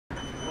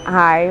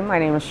Hi, my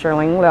name is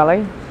Shirling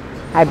Willie.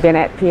 I've been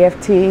at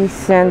PFT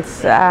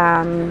since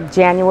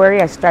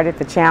January. I started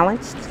the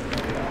challenge.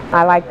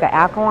 I like the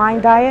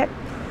alkaline diet,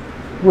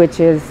 which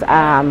is,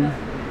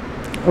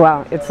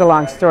 well, it's a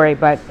long story,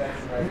 but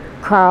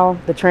Carl,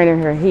 the trainer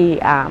here, he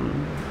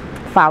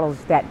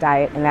follows that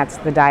diet, and that's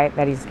the diet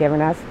that he's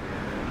given us.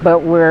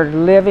 But we're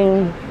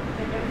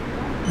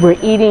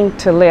eating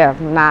to live,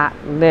 not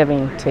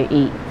living to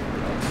eat.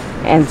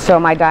 And so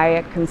my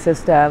diet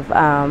consists of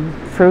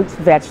fruits,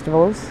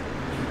 vegetables,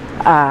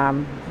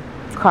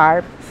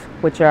 carbs,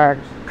 which are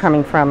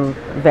coming from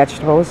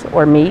vegetables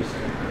or meat,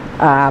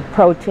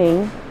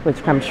 protein,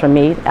 which comes from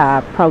meat,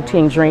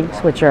 protein drinks,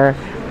 which are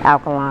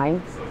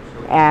alkaline,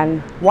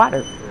 and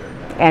water,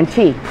 and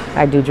tea.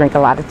 I do drink a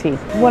lot of tea.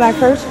 When I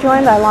first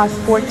joined, I lost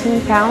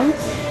 14 pounds,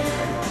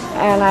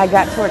 and I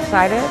got so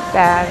excited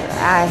that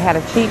I had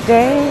a cheat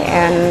day,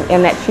 and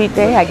in that cheat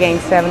day, I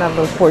gained 7 of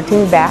those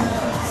 14 back.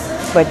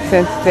 But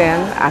since then,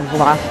 I've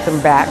lost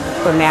them back.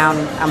 So now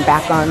I'm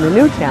back on the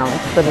new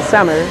challenge for the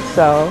summer.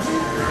 So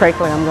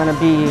frankly, I'm going to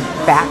be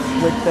back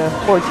with the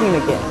 14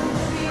 again.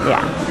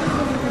 Yeah,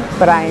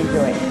 but I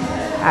enjoy it.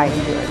 I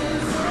enjoy it.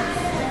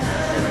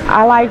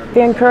 I like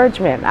the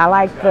encouragement. I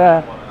like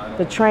the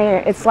trainer.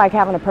 It's like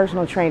having a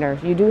personal trainer.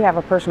 You do have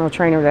a personal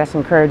trainer that's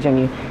encouraging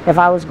you. If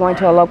I was going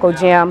to a local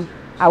gym,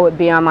 I would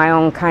be on my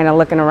own, kind of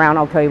looking around,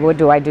 okay, what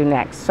do I do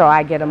next? So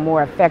I get a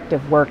more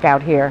effective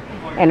workout here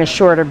in a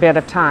shorter bit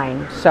of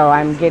time. So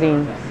I'm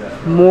getting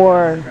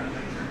more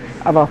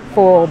of a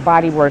full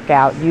body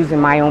workout using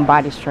my own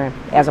body strength,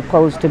 as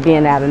opposed to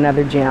being at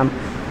another gym,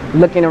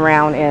 looking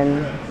around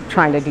and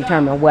trying to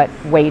determine what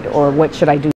weight or what should I do